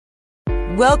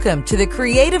Welcome to the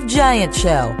Creative Giant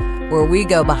Show, where we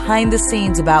go behind the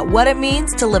scenes about what it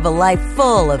means to live a life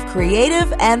full of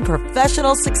creative and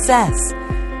professional success.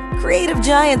 Creative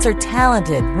giants are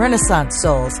talented, Renaissance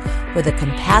souls with a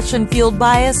compassion-fueled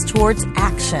bias towards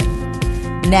action.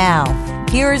 Now,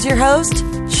 here is your host,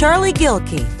 Charlie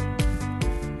Gilkey.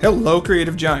 Hello,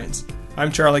 Creative Giants.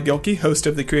 I'm Charlie Gilkey, host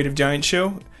of the Creative Giant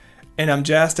Show, and I'm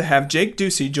jazzed to have Jake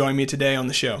Ducey join me today on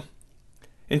the show.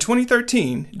 In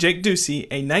 2013, Jake Ducey,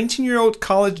 a 19-year-old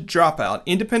college dropout,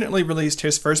 independently released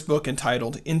his first book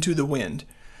entitled Into the Wind,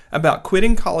 about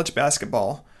quitting college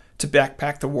basketball to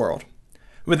backpack the world.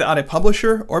 Without a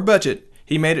publisher or budget,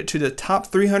 he made it to the top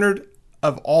 300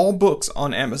 of all books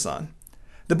on Amazon.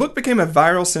 The book became a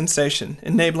viral sensation,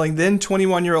 enabling then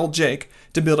 21-year-old Jake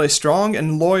to build a strong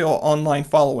and loyal online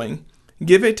following,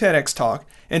 give a TEDx talk,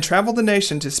 and travel the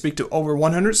nation to speak to over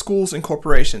 100 schools and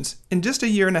corporations in just a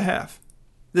year and a half.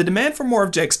 The demand for more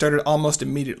of Jake started almost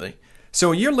immediately.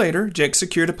 So a year later, Jake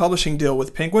secured a publishing deal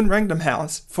with Penguin Random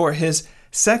House for his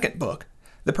second book,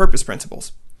 The Purpose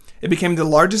Principles. It became the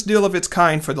largest deal of its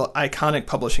kind for the iconic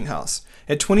publishing house.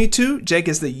 At 22, Jake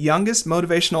is the youngest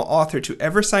motivational author to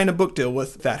ever sign a book deal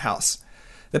with that house.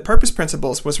 The Purpose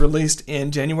Principles was released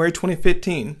in January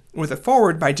 2015 with a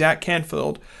foreword by Jack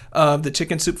Canfield of the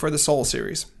Chicken Soup for the Soul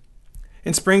series.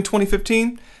 In spring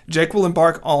 2015, Jake will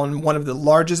embark on one of the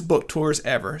largest book tours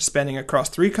ever, spanning across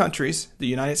 3 countries, the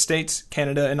United States,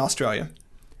 Canada, and Australia.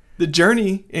 The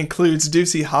journey includes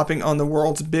Ducey hopping on the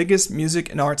world's biggest music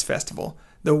and arts festival,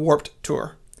 the Warped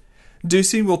Tour.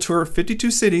 Ducey will tour 52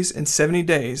 cities in 70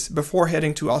 days before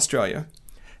heading to Australia.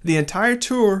 The entire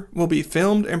tour will be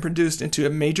filmed and produced into a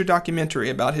major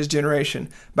documentary about his generation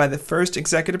by the first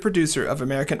executive producer of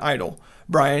American Idol,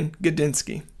 Brian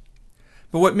Gudinski.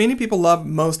 But what many people love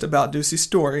most about Ducey's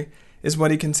story is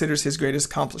what he considers his greatest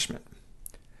accomplishment.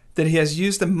 That he has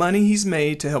used the money he's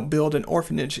made to help build an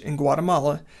orphanage in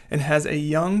Guatemala and has a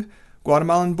young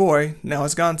Guatemalan boy, now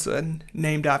his grandson,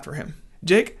 named after him.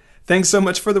 Jake, thanks so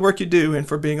much for the work you do and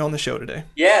for being on the show today.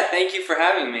 Yeah, thank you for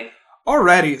having me.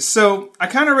 Alrighty, so I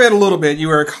kind of read a little bit. You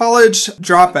were a college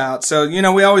dropout, so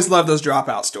we always love those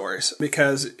dropout stories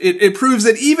because it proves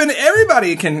that even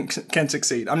everybody can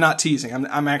succeed. I'm not teasing.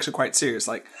 I'm actually quite serious.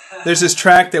 Like, there's this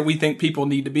track that we think people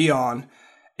need to be on,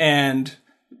 and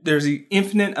there's an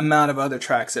infinite amount of other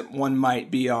tracks that one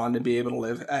might be on to be able to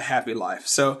live a happy life.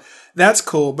 So that's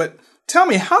cool. But tell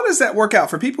me, how does that work out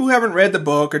for people who haven't read the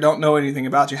book or don't know anything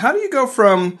about you? How do you go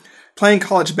from playing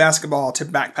college basketball to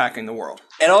backpacking the world?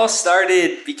 It all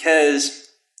started because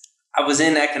I was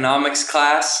in economics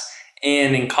class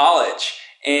and in college.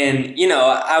 And,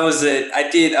 I was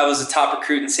a top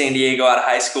recruit in San Diego out of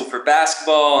high school for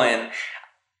basketball. And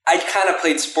I kind of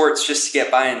played sports just to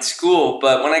get by in school.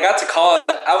 But when I got to college,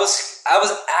 I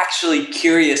was actually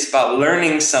curious about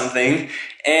learning something.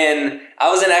 And I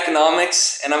was in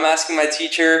economics, and I'm asking my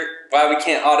teacher why we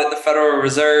can't audit the Federal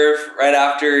Reserve right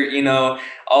after,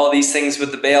 all of these things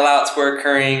with the bailouts were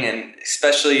occurring. And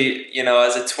especially,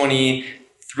 as a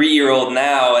 23-year-old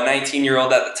now, a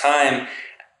 19-year-old at the time,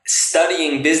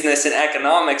 studying business and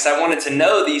economics, I wanted to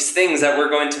know these things that were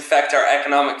going to affect our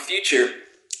economic future.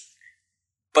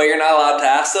 But you're not allowed to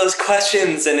ask those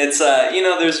questions. And it's,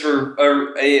 there's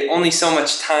only so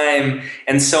much time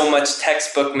and so much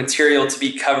textbook material to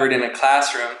be covered in a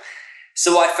classroom.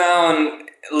 So I found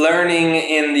learning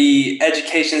in the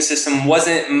education system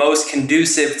wasn't most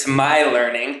conducive to my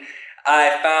learning.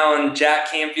 I found Jack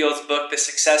Canfield's book, The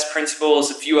Success Principles,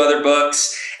 a few other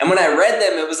books. And when I read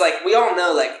them, it was like, we all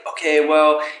know, okay,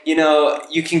 well,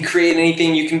 you can create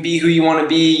anything. You can be who you want to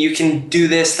be. You can do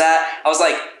this, that. I was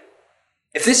like,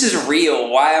 if this is real,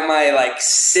 why am I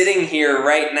sitting here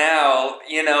right now?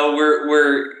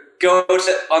 We're go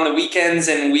on the weekends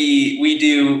and we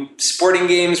do sporting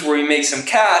games where we make some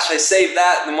cash. I save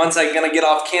that, and once I'm gonna get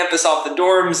off campus, off the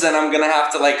dorms, then I'm gonna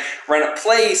have to rent a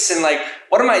place, and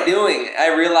what am I doing?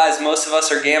 I realize most of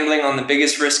us are gambling on the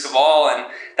biggest risk of all, and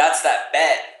that's that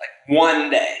bet. One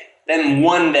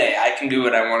day I can do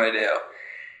what I want to do.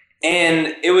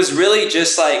 And it was really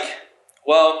just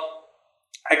well,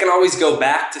 I can always go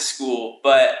back to school,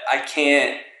 but I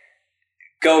can't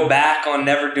go back on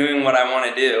never doing what I want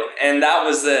to do. And that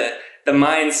was the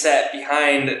mindset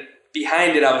behind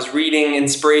it. I was reading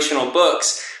inspirational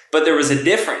books, but there was a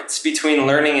difference between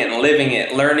learning it and living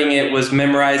it. Learning it was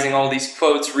memorizing all these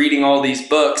quotes, reading all these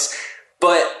books,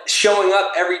 but showing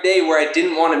up every day where I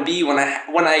didn't want to be when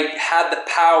I had the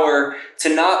power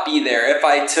to not be there if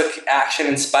I took action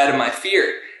in spite of my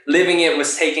fear. living it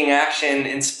was taking action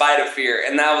in spite of fear.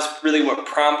 And that was really what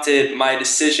prompted my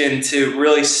decision to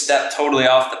really step totally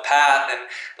off the path. And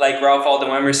like Ralph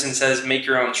Waldo Emerson says, make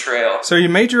your own trail. So you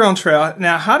made your own trail.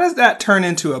 Now, how does that turn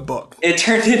into a book? It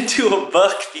turned into a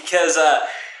book because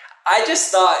I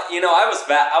just thought,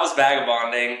 I was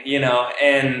vagabonding,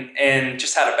 and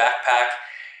just had a backpack.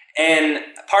 And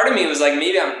part of me was like,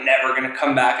 maybe I'm never going to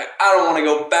come back. I don't want to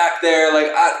go back there.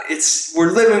 Like,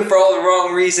 we're living for all the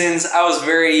wrong reasons. I was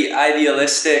very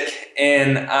idealistic,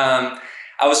 and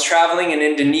I was traveling in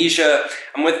Indonesia.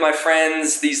 I'm with my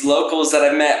friends, these locals that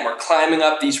I met, and we're climbing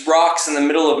up these rocks in the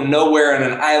middle of nowhere on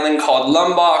an island called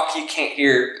Lombok. You can't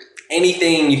hear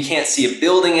anything. You can't see a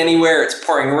building anywhere. It's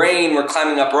pouring rain. We're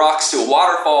climbing up rocks to a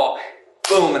waterfall.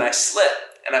 Boom, and I slip,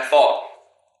 and I fall.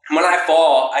 And when I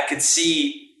fall, I could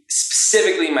see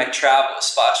specifically my travel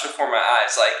spots before my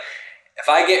eyes. Like, if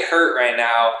I get hurt right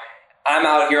now, I'm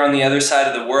out here on the other side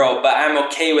of the world, but I'm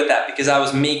okay with that because I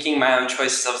was making my own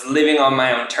choices. I was living on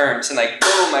my own terms. And like,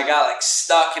 boom, I got like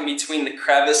stuck in between the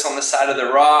crevice on the side of the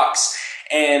rocks.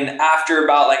 And after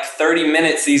about like 30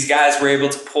 minutes, these guys were able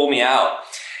to pull me out.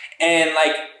 And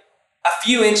like a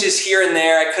few inches here and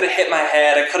there, I could have hit my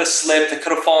head. I could have slipped. I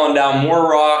could have fallen down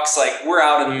more rocks. Like, we're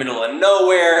out in the middle of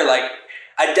nowhere. Like,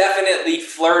 I definitely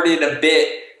flirted a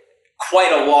bit,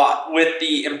 quite a lot, with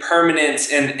the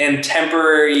impermanence and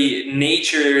temporary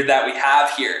nature that we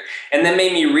have here. And that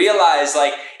made me realize,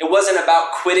 like, it wasn't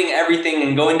about quitting everything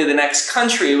and going to the next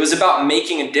country. It was about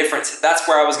making a difference. That's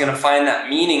where I was going to find that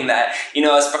meaning that,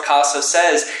 as Picasso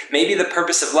says, maybe the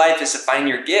purpose of life is to find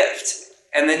your gift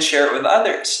and then share it with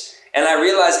others. And I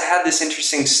realized I had this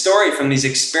interesting story from these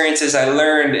experiences I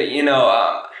learned,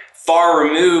 far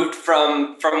removed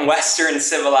from Western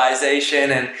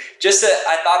civilization, and just that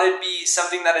I thought it'd be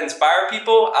something that inspired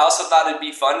people. I also thought it'd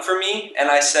be fun for me, and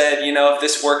I said, if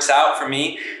this works out for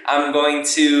me, I'm going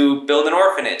to build an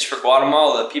orphanage for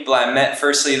Guatemala, the people I met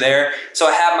firstly there. So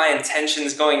I had my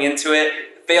intentions going into it.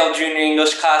 Failed junior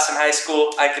English class in high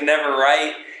school. I could never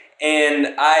write,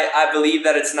 and I believe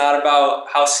that it's not about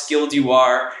how skilled you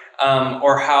are,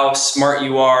 or how smart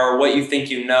you are, or what you think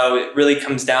you know. It really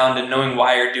comes down to knowing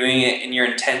why you're doing it and your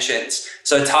intentions.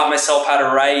 So I taught myself how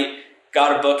to write,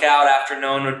 got a book out after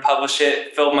no one would publish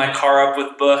it, filled my car up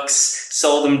with books,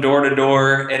 sold them door to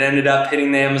door. It ended up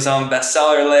hitting the Amazon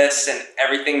bestseller list, and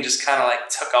everything just kind of like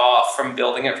took off from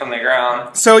building it from the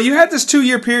ground. So you had this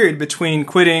 2-year period between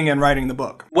quitting and writing the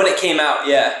book. When it came out,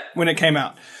 yeah. When it came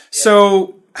out. Yeah.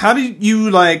 So how did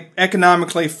you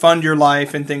economically fund your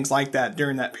life and things like that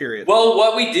during that period? Well,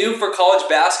 what we do for college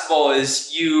basketball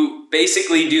is you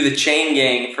basically do the chain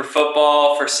gang for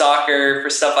football, for soccer, for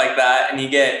stuff like that. And you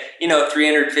get,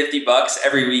 $350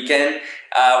 every weekend.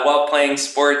 While playing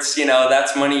sports,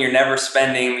 that's money you're never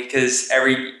spending because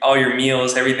all your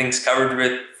meals, everything's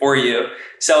covered for you.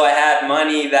 So I had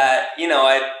money that,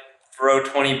 I'd throw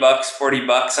 $20,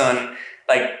 $40 on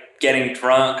getting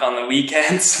drunk on the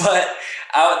weekends, but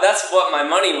that's what my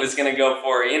money was going to go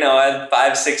for. I had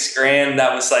 $5-6 grand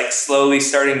that was slowly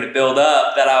starting to build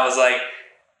up, that I was like,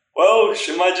 whoa,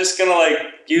 am I just going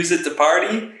to use it to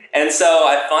party? And so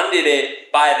I funded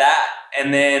it by that.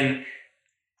 And then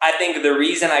I think the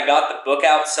reason I got the book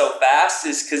out so fast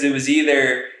is because it was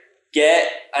either get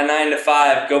a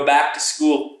 9-to-5, go back to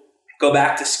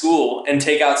school and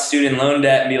take out student loan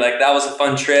debt and be like, that was a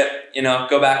fun trip,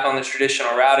 go back on the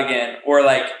traditional route again, or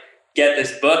get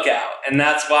this book out. And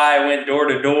that's why I went door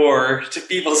to door to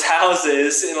people's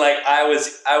houses, and I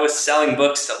was selling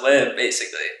books to live,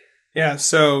 basically. Yeah,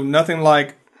 so nothing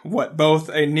like both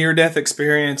a near-death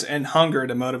experience and hunger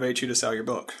to motivate you to sell your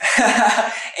book.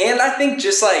 And I think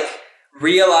just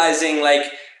realizing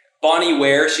Bonnie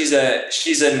Ware, she's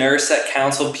a nurse that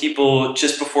counseled people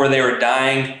just before they were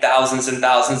dying, thousands and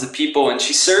thousands of people, and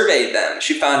she surveyed them.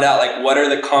 She found out what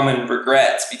are the common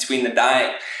regrets between the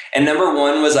dying. And number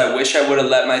one was, I wish I would have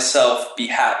let myself be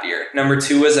happier. Number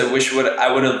two was, I wish I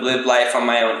would have lived life on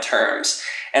my own terms.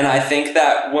 And I think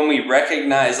that when we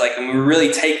recognize, and we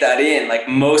really take that in,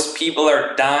 most people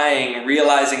are dying,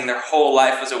 realizing their whole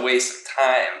life was a waste of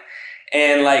time.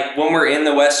 And when we're in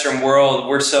the Western world,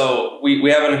 we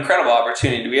have an incredible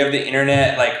opportunity. We have the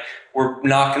internet. We're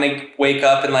not going to wake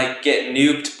up and get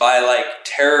nuked by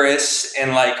terrorists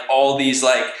and all these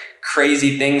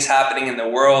crazy things happening in the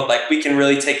world. We can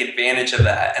really take advantage of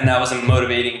that. And that was a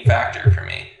motivating factor for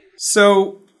me.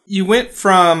 So you went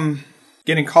from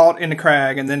getting caught in the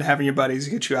crag and then having your buddies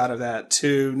get you out of that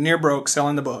to near broke,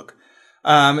 selling the book.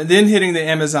 And then hitting the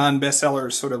Amazon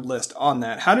bestsellers sort of list on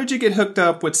that. How did you get hooked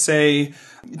up with, say,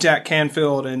 Jack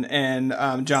Canfield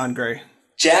and John Gray?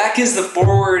 Jack is the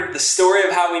forward. The story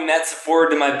of how we met's the forward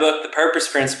to my book, The Purpose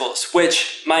Principles,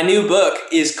 which my new book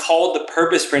is called The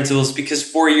Purpose Principles because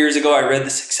 4 years ago I read The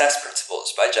Success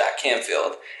Principles by Jack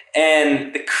Canfield.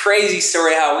 And the crazy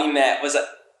story how we met was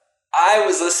I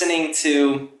was listening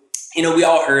to, we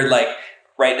all heard like,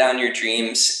 write down your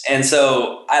dreams. And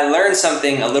so I learned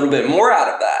something a little bit more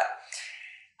out of that.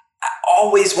 I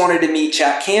always wanted to meet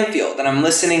Jack Canfield, and I'm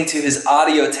listening to his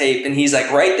audio tape, and he's like,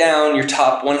 write down your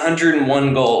top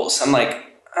 101 goals. I'm like,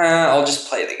 I'll just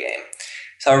play the game.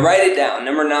 So I write it down.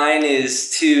 Number 9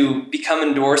 is to become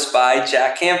endorsed by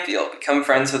Jack Canfield, become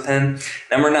friends with him.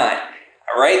 Number 9,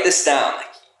 I write this down. Like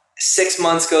 6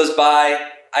 months goes by.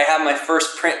 I have my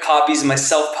first print copies of my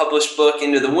self-published book,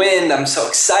 Into the Wind. I'm so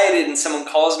excited, and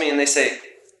someone calls me and they say,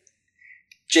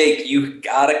 Jake, you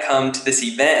gotta come to this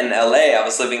event in LA. I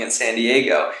was living in San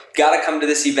Diego. You gotta come to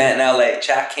this event in LA.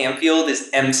 Jack Canfield is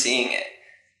emceeing it.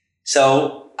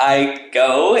 So I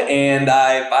go and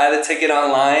I buy the ticket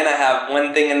online. I have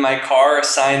one thing in my car, a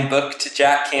signed book to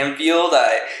Jack Canfield.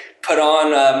 I put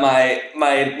on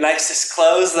my nicest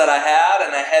clothes that I had,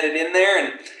 and I headed in there.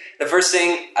 And the first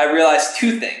thing, I realized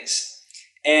 2 things,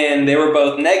 and they were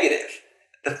both negative.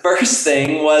 The first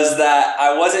thing was that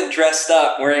I wasn't dressed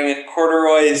up wearing a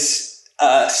corduroys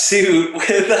suit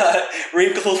with a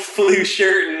wrinkled blue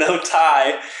shirt and no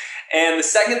tie. And the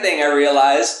second thing I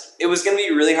realized, it was going to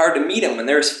be really hard to meet him when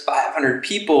there's 500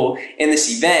 people in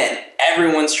this event.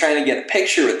 Everyone's trying to get a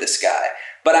picture with this guy.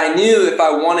 But I knew if I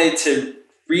wanted to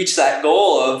reach that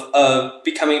goal of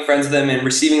becoming friends with him and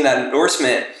receiving that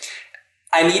endorsement,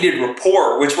 I needed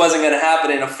rapport, which wasn't going to happen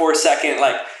in a 4-second,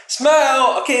 like,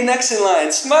 smile, okay, next in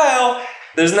line, smile.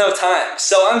 There's no time.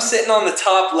 So I'm sitting on the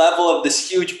top level of this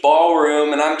huge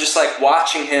ballroom, and I'm just like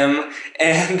watching him.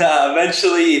 And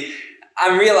eventually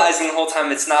I'm realizing the whole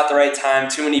time it's not the right time.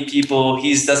 Too many people.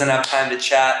 He doesn't have time to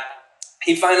chat.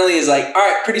 He finally is like, all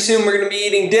right, pretty soon we're going to be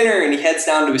eating dinner. And he heads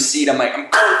down to his seat. I'm like, I'm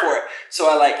going for it. So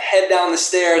I like head down the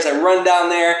stairs. I run down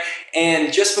there.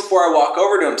 And just before I walk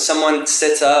over to him, someone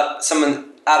sits up, someone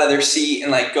out of their seat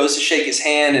and like goes to shake his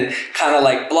hand and kind of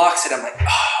like blocks it. I'm like,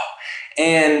 oh.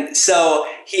 And so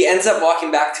he ends up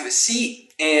walking back to his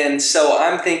seat. And so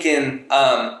I'm thinking,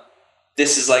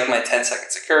 this is like my 10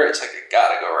 seconds of courage. Like, I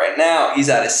gotta go right now. He's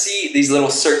at his seat, these little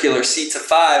circular seats of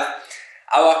 5.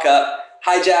 I walk up.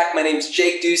 Hi, Jack. My name's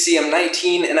Jake Ducey. I'm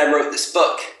 19 and I wrote this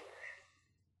book.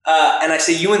 And I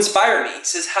say, you inspire me. He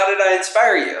says, how did I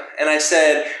inspire you? And I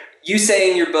said, you say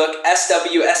in your book,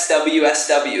 SW, SW,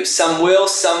 SW. Some will,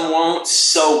 some won't.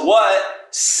 So what?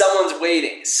 Someone's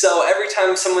waiting. So every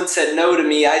time someone said no to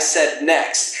me, I said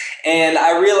next. And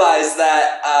I realized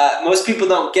that most people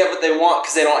don't get what they want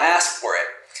because they don't ask for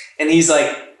it. And he's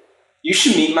like, you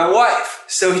should meet my wife.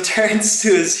 So he turns to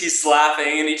he's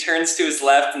laughing, and he turns to his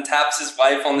left and taps his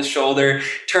wife on the shoulder.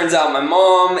 Turns out my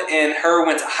mom and her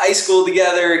went to high school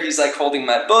together. He's like holding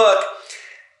my book,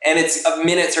 and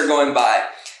minutes are going by.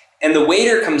 And the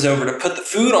waiter comes over to put the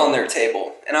food on their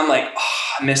table. And I'm like, oh,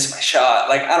 I missed my shot.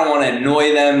 Like, I don't want to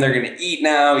annoy them. They're going to eat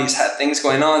now. He's had things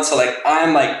going on. So like,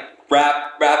 I'm like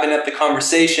wrapping up the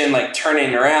conversation, like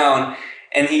turning around.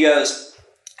 And he goes,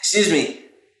 excuse me,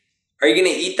 are you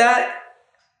going to eat that?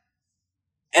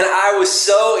 And I was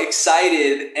so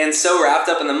excited and so wrapped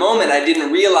up in the moment, I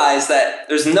didn't realize that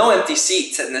there's no empty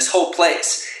seats in this whole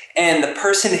place. And the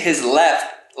person to his left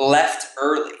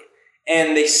early.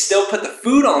 And they still put the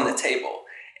food on the table.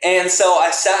 And so I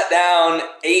sat down,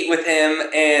 ate with him,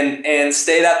 and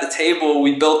stayed at the table.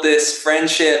 We built this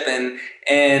friendship,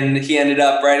 and he ended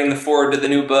up writing the foreword to the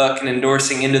new book and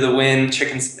endorsing Into the Wind.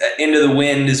 Into the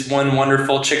Wind is one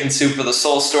wonderful chicken soup for the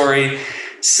soul story.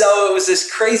 So it was this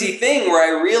crazy thing where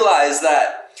I realized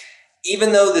that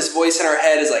even though this voice in our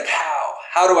head is like,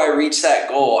 how do I reach that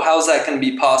goal? How is that going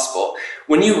to be possible?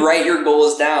 When you write your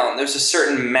goals down, there's a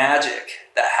certain magic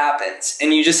that happens.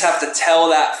 And you just have to tell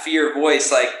that fear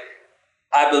voice, like,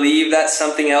 I believe that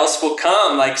something else will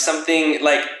come, like something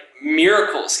like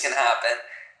miracles can happen.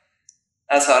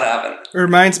 That's how it happened. It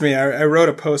reminds me, I wrote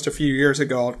a post a few years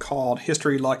ago called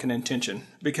History, Luck, and Intention.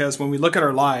 Because when we look at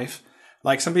our life,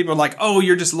 like some people are like, oh,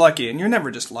 you're just lucky. And you're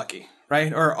never just lucky,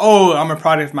 right? Or, oh, I'm a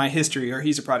product of my history, or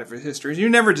he's a product of his history. You're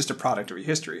never just a product of your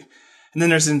history. And then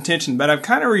there's intention, but I've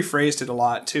kind of rephrased it a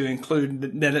lot to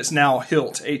include that it's now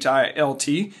HILT,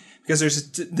 H-I-L-T, because there's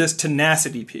this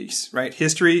tenacity piece, right?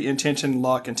 History, intention,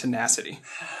 luck, and tenacity,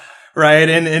 right?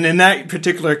 And in that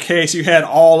particular case, you had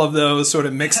all of those sort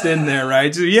of mixed in there,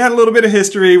 right? So you had a little bit of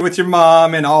history with your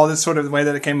mom and all this sort of the way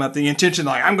that it came up. The intention,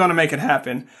 like, I'm going to make it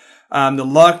happen. The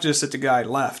luck, just that the guy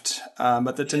left.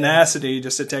 But the tenacity,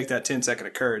 just to take that 10-second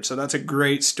of courage. So that's a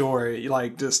great story,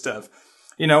 like just of,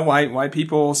 why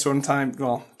people sometimes,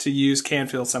 well, to use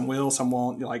Canfield, some will, some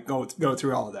won't, like go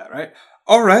through all of that, right?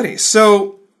 Alrighty.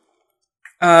 So,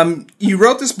 you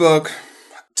wrote this book.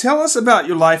 Tell us about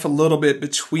your life a little bit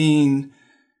between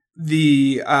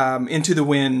the Into the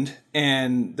Wind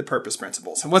and the Purpose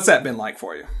Principles, and what's that been like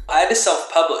for you? I had to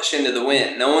self-publish Into the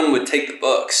Wind. No one would take the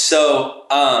book, so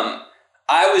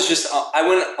I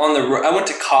went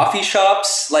to coffee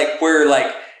shops where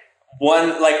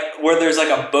there's like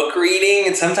a book reading,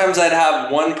 and sometimes I'd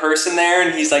have one person there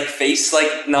and he's like face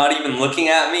like not even looking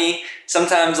at me.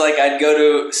 Sometimes like I'd go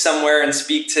to somewhere and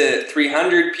speak to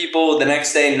 300 people. The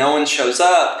next day no one shows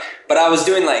up. But I was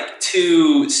doing like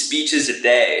 2 speeches a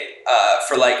day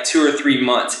for like 2 or 3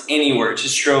 months anywhere.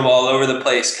 Just drove all over the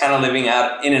place, kind of living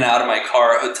out in and out of my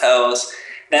car, hotels.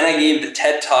 Then I gave the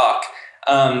TED Talk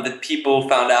that people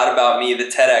found out about me, the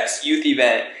TEDx youth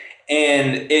event.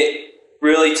 And it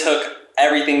really took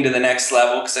everything to the next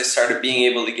level because I started being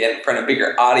able to get in front of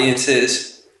bigger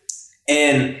audiences.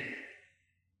 And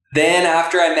then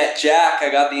after I met Jack, I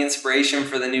got the inspiration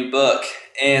for the new book.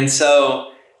 And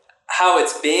so how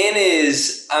it's been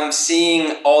is I'm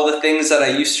seeing all the things that I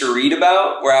used to read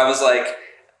about where I was like,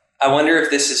 I wonder if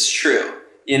this is true.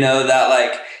 That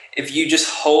like if you just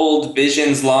hold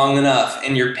visions long enough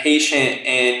and you're patient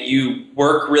and you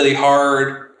work really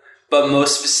hard, but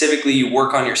most specifically, you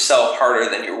work on yourself harder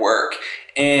than your work.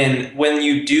 And when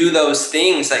you do those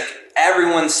things, like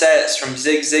everyone says, from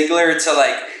Zig Ziglar to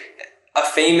like a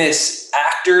famous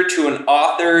actor to an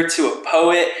author to a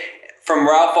poet, from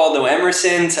Ralph Waldo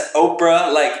Emerson to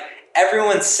Oprah, like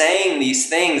everyone's saying these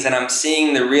things, and I'm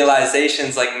seeing the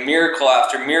realizations like miracle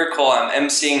after miracle. I'm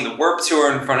emceeing the Warped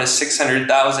Tour in front of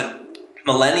 600,000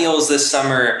 millennials this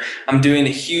summer. I'm doing a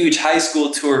huge high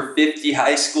school tour, 50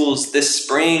 high schools this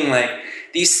spring. Like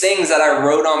these things that I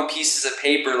wrote on pieces of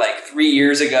paper like 3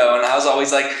 years ago. And I was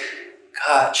always like,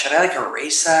 God, should I like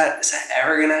erase that? Is that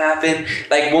ever going to happen?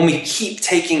 Like when we keep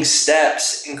taking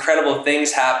steps, incredible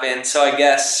things happen. So I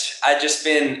guess I've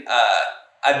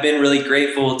been really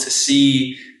grateful to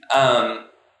see the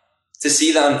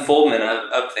unfoldment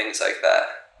of things like that.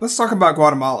 Let's talk about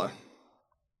Guatemala.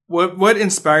 What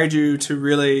inspired you to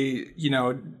really,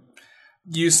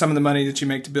 use some of the money that you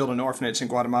make to build an orphanage in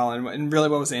Guatemala, and really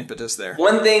what was the impetus there?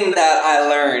 One thing that I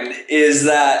learned is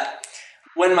that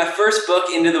when my first book,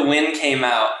 Into the Wind, came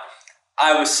out,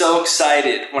 I was so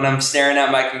excited when I'm staring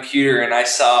at my computer and I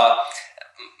saw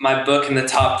my book in the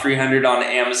top 300 on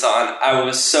Amazon. I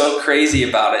was so crazy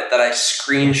about it that I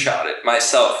screenshotted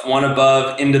myself, one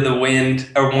above Into the Wind,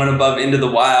 or one above Into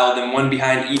the Wild, and one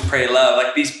behind Eat, Pray, Love.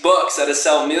 Like these books that have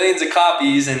sold millions of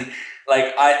copies, and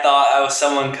like I thought I was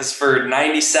someone because for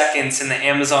 90 seconds in the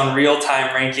Amazon real-time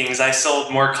rankings, I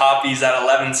sold more copies at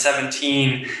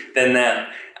 11:17 than them.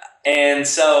 And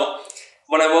so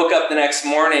when I woke up the next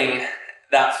morning,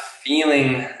 that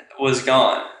feeling was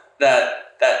gone. That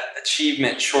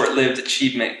achievement, short-lived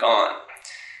achievement, gone.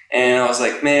 And I was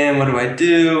like, man, what do I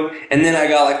do? And then I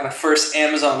got like my first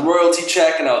Amazon royalty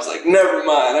check, and I was like, never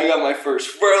mind. I got my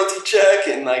first royalty check,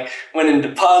 and like went and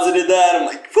deposited that. I'm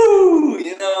like, woo,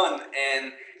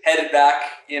 and headed back,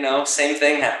 same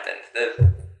thing happened.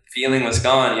 The feeling was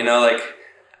gone, like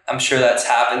I'm sure that's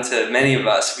happened to many of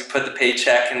us. We put the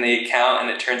paycheck in the account and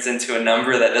it turns into a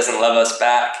number that doesn't love us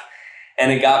back.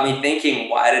 And it got me thinking,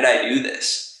 why did I do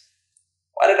this?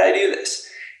 Why did I do this?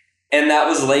 And that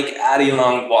was Lake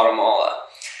Adiolon, Guatemala.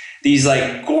 These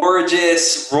like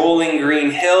gorgeous rolling green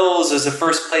hills was the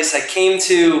first place I came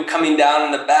to, coming down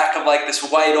in the back of like this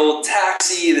white old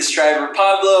taxi. This driver,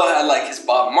 Pablo, had like his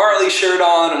Bob Marley shirt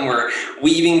on, and we're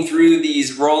weaving through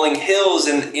these rolling hills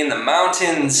in the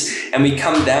mountains, and we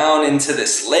come down into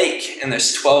this lake, and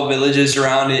there's 12 villages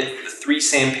around it, the 3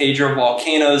 San Pedro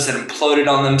volcanoes that imploded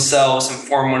on themselves and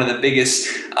formed one of the biggest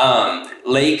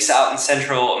lakes out in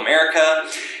Central America.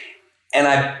 And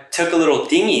I took a little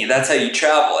dinghy. That's how you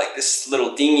travel, like this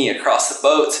little dinghy across the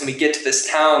boats. And we get to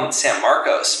this town, San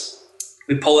Marcos.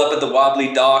 We pull up at the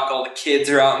wobbly dock. All the kids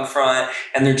are out in front,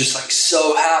 and they're just like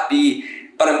so happy.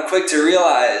 But I'm quick to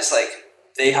realize like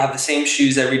they have the same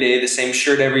shoes every day, the same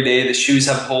shirt every day. The shoes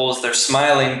have holes. They're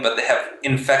smiling, but they have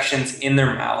infections in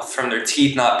their mouth from their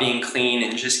teeth not being clean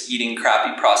and just eating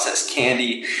crappy processed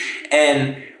candy.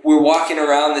 And we're walking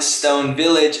around this stone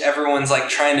village. Everyone's like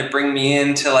trying to bring me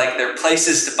into like their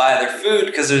places to buy their food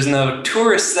because there's no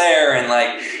tourists there. And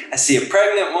like I see a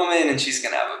pregnant woman and she's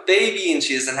gonna have a baby and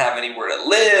she doesn't have anywhere to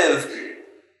live.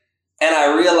 And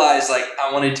I realized like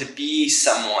I wanted to be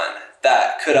someone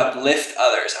that could uplift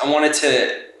others. I wanted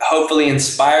to hopefully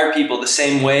inspire people the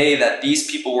same way that these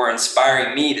people were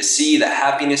inspiring me to see that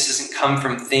happiness doesn't come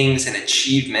from things and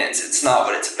achievements. It's not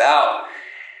what it's about.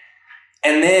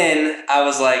 And then I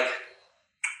was like,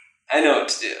 I know what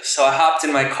to do. So I hopped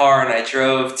in my car and I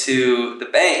drove to the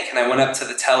bank, and I went up to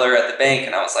the teller at the bank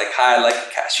and I was like, hi, I'd like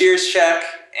a cashier's check.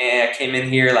 And I came in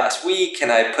here last week and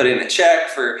I put in a check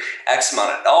for X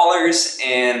amount of dollars,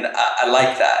 and I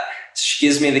like that. So she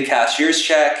gives me the cashier's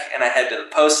check, and I head to the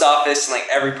post office, and like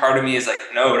every part of me is like,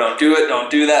 no, don't do it. Don't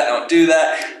do that. Don't do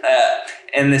that.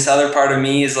 And this other part of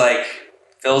me is like,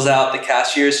 fills out the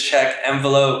cashier's check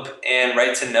envelope and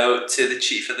writes a note to the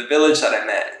chief of the village that I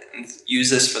met, and use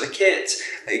this for the kids.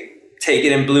 Like, take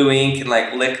it in blue ink and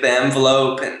like lick the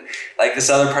envelope, and like this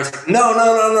other part's like, no,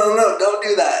 don't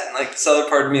do that. And like this other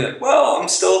part of me like, well, I'm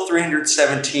still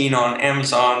 317 on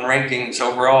Amazon rankings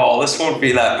overall. This won't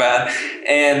be that bad.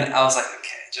 And I was like,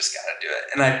 okay, just gotta do it.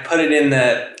 And I put it in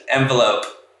the envelope.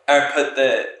 I put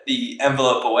the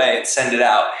envelope away and send it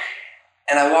out.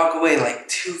 And I walk away like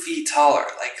 2 feet taller.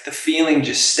 Like the feeling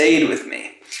just stayed with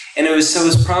me. And it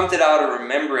was prompted out of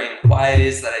remembering why it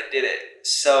is that I did it.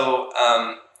 So,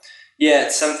 yeah,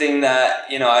 it's something that,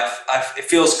 it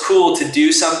feels cool to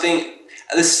do something.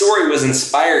 The story was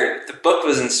inspired. The book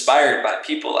was inspired by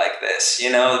people like this,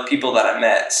 the people that I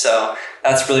met. So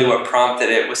that's really what prompted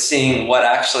it, was seeing what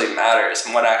actually matters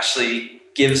and what actually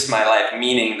gives my life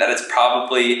meaning, that it's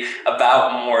probably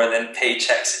about more than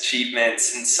paychecks,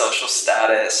 achievements, and social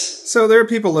status. So there are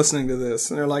people listening to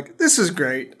this and they're like, this is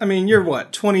great. I mean, you're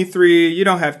what, 23, you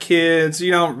don't have kids,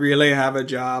 you don't really have a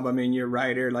job. I mean, you're a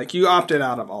writer, like you opted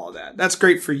out of all of that. That's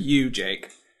great for you, Jake,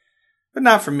 but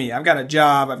not for me. I've got a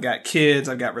job, I've got kids,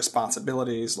 I've got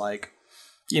responsibilities, like,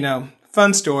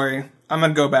 fun story. I'm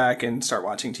going to go back and start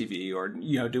watching TV or,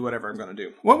 do whatever I'm going to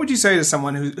do. What would you say to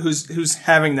someone who's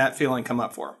having that feeling come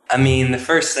up for? I mean, the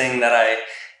first thing that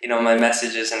my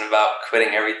message isn't about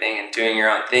quitting everything and doing your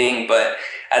own thing, but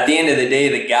at the end of the day,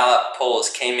 the Gallup polls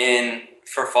came in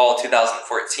for fall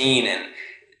 2014, and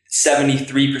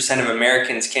 73% of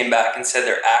Americans came back and said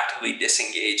they're actively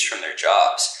disengaged from their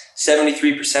jobs.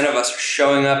 73% of us are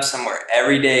showing up somewhere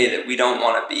every day that we don't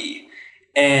want to be.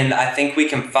 And I think we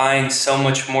can find so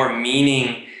much more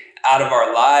meaning out of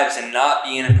our lives and not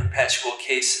be in a perpetual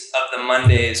case of the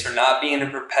Mondays, or not be in a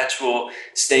perpetual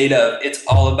state of it's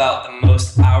all about the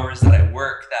most hours that I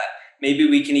work, that maybe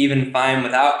we can even find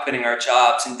without quitting our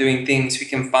jobs and doing things. We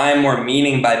can find more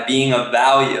meaning by being of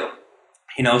value,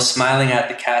 smiling at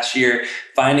the cashier,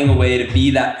 finding a way to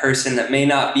be that person that may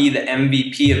not be the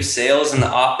MVP of sales in the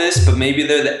office, but maybe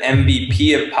they're the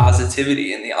MVP of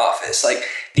positivity in the office. Like,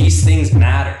 these things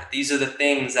matter. These are the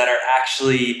things that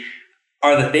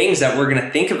are the things that we're going to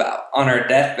think about on our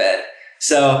deathbed.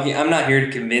 So I'm not here to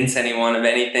convince anyone of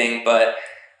anything, but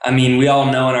I mean, we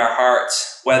all know in our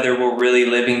hearts whether we're really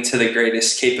living to the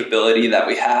greatest capability that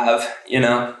we have,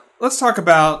 Let's talk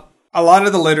about a lot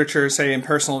of the literature, say in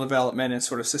personal development and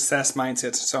sort of success mindsets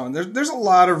and so on. There's a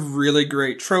lot of really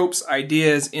great tropes,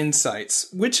 ideas, insights.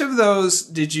 Which of those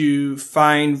did you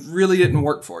find really didn't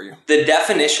work for you? The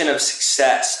definition of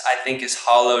success, I think, is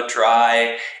hollow,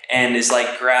 dry, and is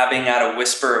like grabbing at a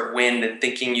whisper of wind and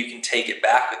thinking you can take it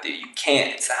back with you. You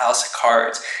can't. It's the house of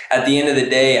cards. At the end of the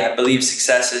day, I believe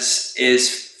success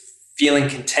is feeling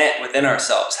content within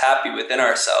ourselves, happy within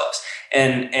ourselves.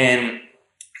 And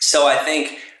so I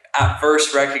think at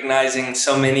first recognizing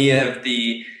so many of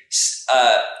the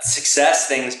success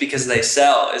things, because they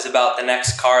sell, is about the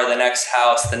next car, the next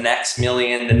house, the next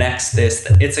million, the next this.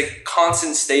 It's a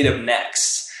constant state of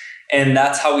next. And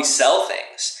that's how we sell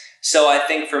things. So I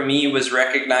think for me was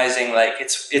recognizing like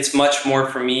it's much more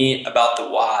for me about the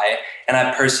why. And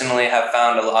I personally have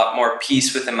found a lot more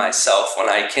peace within myself when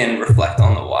I can reflect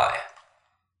on the why.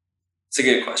 It's a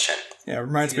good question. Yeah, it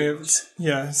reminds me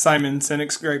of Simon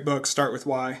Sinek's great book, Start With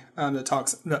Why, that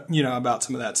talks about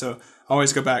some of that. So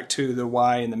always go back to the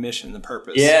why and the mission, the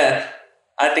purpose. Yeah,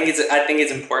 I think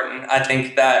it's important. I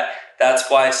think that's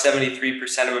why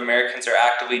 73% of Americans are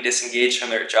actively disengaged from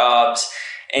their jobs,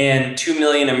 and 2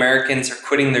 million Americans are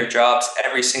quitting their jobs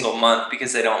every single month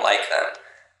because they don't like them.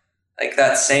 Like,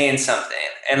 that's saying something.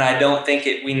 And I don't think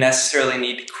we necessarily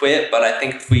need to quit, but I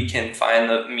think if we can find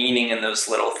the meaning in those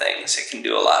little things, it can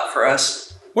do a lot for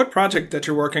us. What project that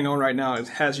you're working on right now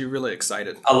has you really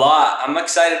excited? A lot. I'm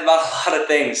excited about a lot of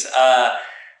things.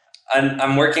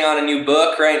 I'm working on a new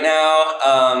book right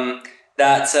now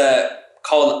that's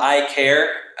called I Care,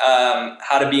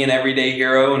 How to Be an Everyday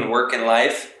Hero and Work in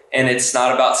Life. And it's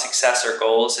not about success or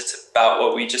goals. It's about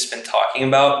what we've just been talking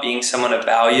about, being someone of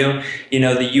value.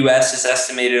 The U.S. is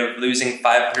estimated of losing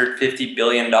 $550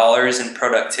 billion in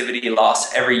productivity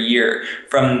loss every year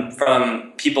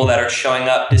from people that are showing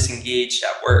up disengaged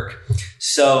at work.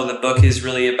 So the book is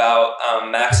really about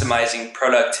maximizing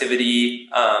productivity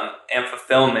and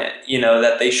fulfillment,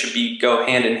 that they should go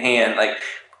hand in hand. Like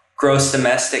gross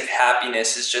domestic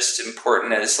happiness is just as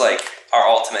important as like our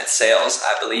ultimate sales,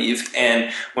 I believe.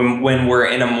 And when we're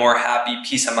in a more happy,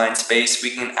 peace of mind space,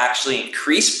 we can actually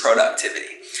increase productivity.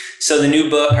 So the new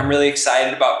book, I'm really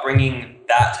excited about bringing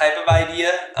that type of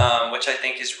idea, which I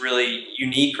think is really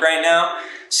unique right now.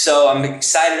 So I'm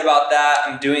excited about that.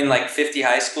 I'm doing like 50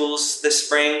 high schools this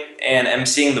spring and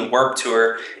emceeing the Warp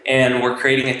Tour. And we're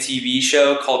creating a TV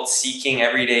show called Seeking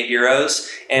Everyday Heroes.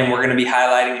 And we're going to be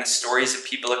highlighting the stories of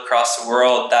people across the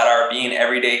world that are being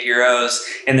everyday heroes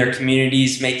in their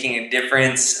communities, making a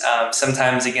difference,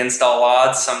 sometimes against all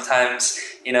odds, sometimes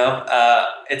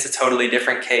it's a totally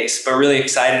different case, but really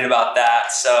excited about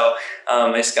that. So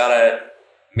I just got a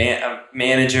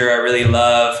manager I really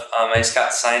love. I just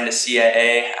got signed to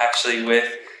CIA actually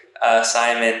with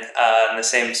Simon in the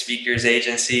same speakers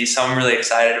agency. So I'm really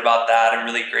excited about that. I'm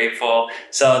really grateful.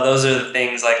 So those are the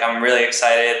things like I'm really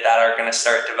excited that are going to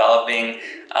start developing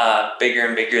bigger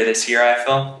and bigger this year, I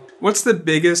feel. What's the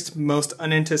biggest, most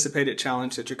unanticipated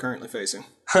challenge that you're currently facing?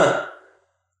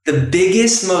 The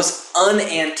biggest, most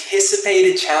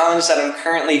unanticipated challenge that I'm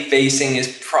currently facing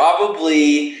is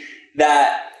probably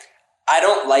that I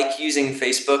don't like using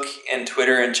Facebook and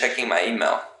Twitter and checking my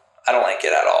email. I don't like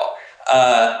it at all.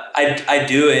 I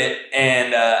do it,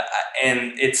 and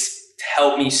it's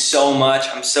helped me so much.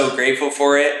 I'm so grateful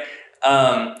for it.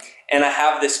 And I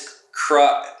have this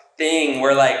thing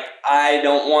where like I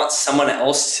don't want someone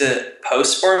else to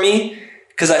post for me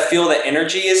because I feel the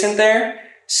energy isn't there.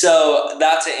 So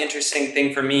that's an interesting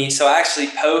thing for me. So I actually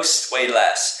post way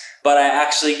less, but I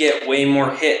actually get way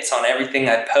more hits on everything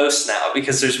I post now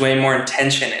because there's way more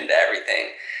intention into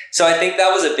everything. So I think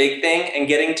that was a big thing, and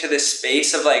getting to this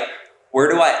space of like, where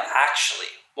do I actually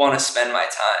want to spend my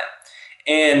time?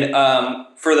 And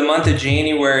for the month of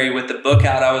January with the book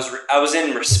out, I was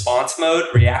in response mode,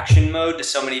 reaction mode to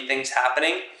so many things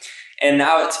happening. And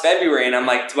now it's February and I'm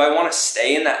like, do I want to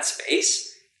stay in that space?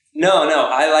 No.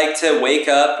 I like to wake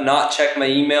up, not check my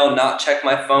email, not check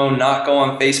my phone, not go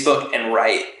on Facebook and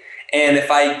write. And if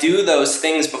I do those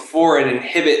things before, it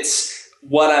inhibits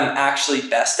what I'm actually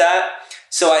best at.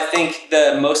 So I think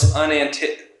the most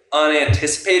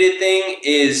unanticipated thing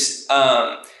is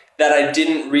that I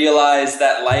didn't realize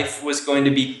that life was going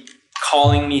to be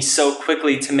calling me so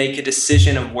quickly to make a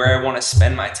decision of where I want to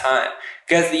spend my time.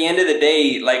 Because at the end of the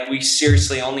day, like we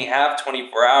seriously only have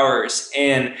 24 hours.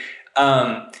 And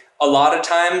a lot of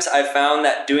times I found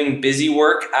that doing busy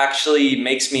work actually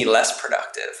makes me less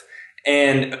productive.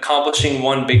 And accomplishing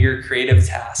one bigger creative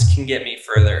task can get me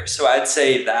further. So I'd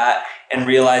say that, and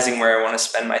realizing where I want to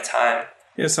spend my time.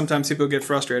 Yeah, sometimes people get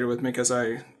frustrated with me because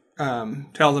I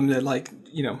tell them that, like,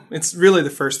 it's really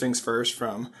the first things first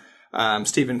from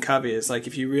Stephen Covey. Is like,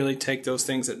 if you really take those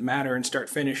things that matter and start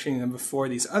finishing them before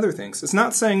these other things. It's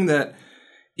not saying that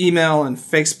email and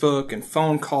Facebook and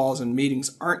phone calls and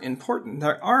meetings aren't important.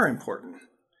 They are important.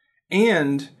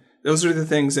 And those are the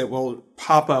things that will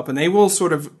pop up and they will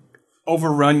sort of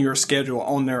overrun your schedule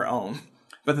on their own.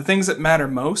 But the things that matter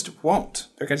most won't.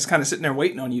 They're just kind of sitting there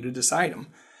waiting on you to decide them.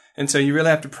 And so you really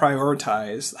have to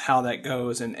prioritize how that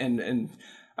goes. And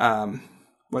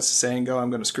what's the saying go?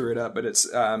 I'm going to screw it up, but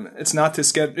it's not to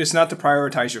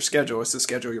prioritize your schedule. It's to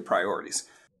schedule your priorities.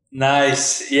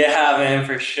 Nice. Yeah, man,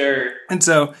 for sure. And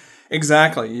so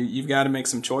exactly, you've got to make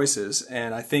some choices.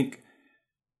 And I think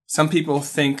some people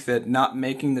think that not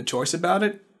making the choice about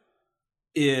it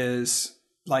is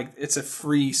like it's a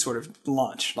free sort of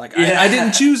lunch. Like, yeah. I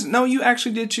didn't choose. No, you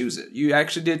actually did choose it. You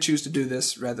actually did choose to do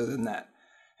this rather than that.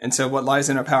 And so what lies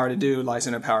in our power to do lies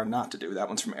in our power not to do. That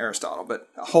one's from Aristotle, but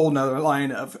a whole nother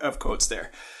line of quotes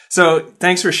there. So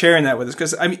thanks for sharing that with us.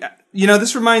 Because, I mean,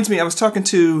 this reminds me, I was talking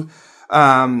to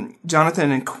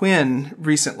Jonathan and Quinn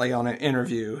recently on an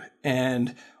interview,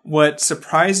 and what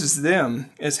surprises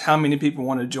them is how many people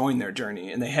want to join their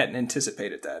journey, and they hadn't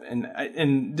anticipated that.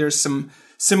 And there's some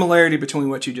similarity between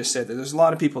what you just said. There's a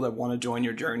lot of people that want to join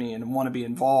your journey and want to be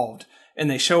involved, and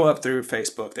they show up through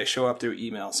Facebook, they show up through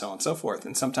email, so on and so forth.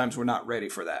 And sometimes we're not ready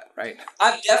for that, right?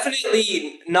 I'm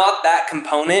definitely not that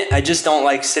component. I just don't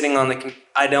like sitting on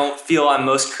I don't feel I'm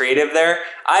most creative there.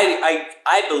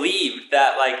 I believe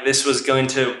that like this was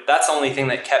that's the only thing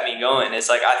that kept me going is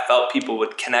like I felt people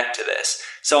would connect to this.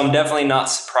 So I'm definitely not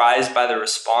surprised by the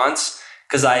response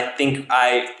because I think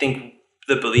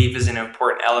the belief is an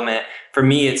important element. For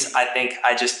me, I think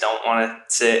I just don't want to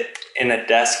sit in a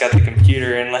desk at the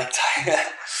computer and like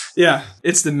Yeah,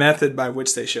 it's the method by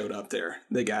which they showed up there.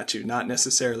 They got you, not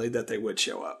necessarily that they would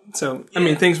show up. So, I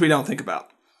mean, things we don't think about.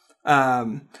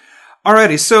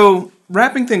 Alrighty, so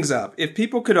wrapping things up, if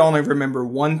people could only remember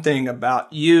one thing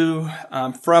about you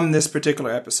from this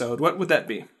particular episode, what would that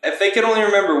be? If they could only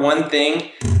remember one thing,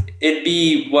 it'd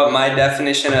be what my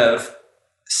definition of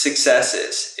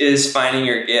success is finding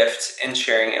your gift and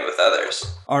sharing it with others.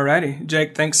 Alrighty,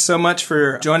 Jake, thanks so much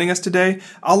for joining us today.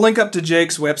 I'll link up to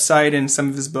Jake's website and some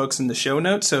of his books in the show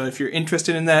notes, so if you're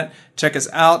interested in that, check us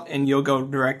out and you'll go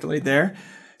directly there.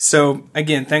 So,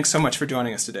 again, thanks so much for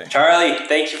joining us today. Charlie,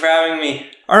 thank you for having me.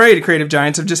 All right, Creative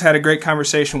Giants, I've just had a great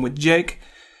conversation with Jake.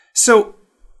 So,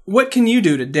 what can you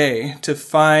do today to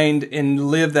find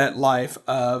and live that life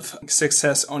of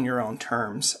success on your own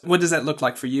terms? What does that look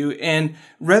like for you? And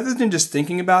rather than just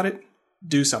thinking about it,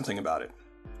 do something about it.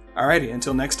 All righty,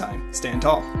 until next time, stand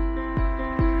tall.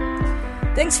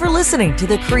 Thanks for listening to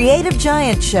the Creative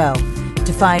Giant Show.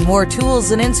 To find more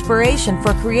tools and inspiration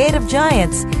for creative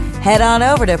giants, head on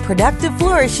over to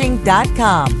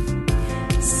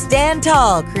productiveflourishing.com. Stand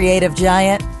tall, Creative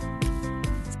Giant.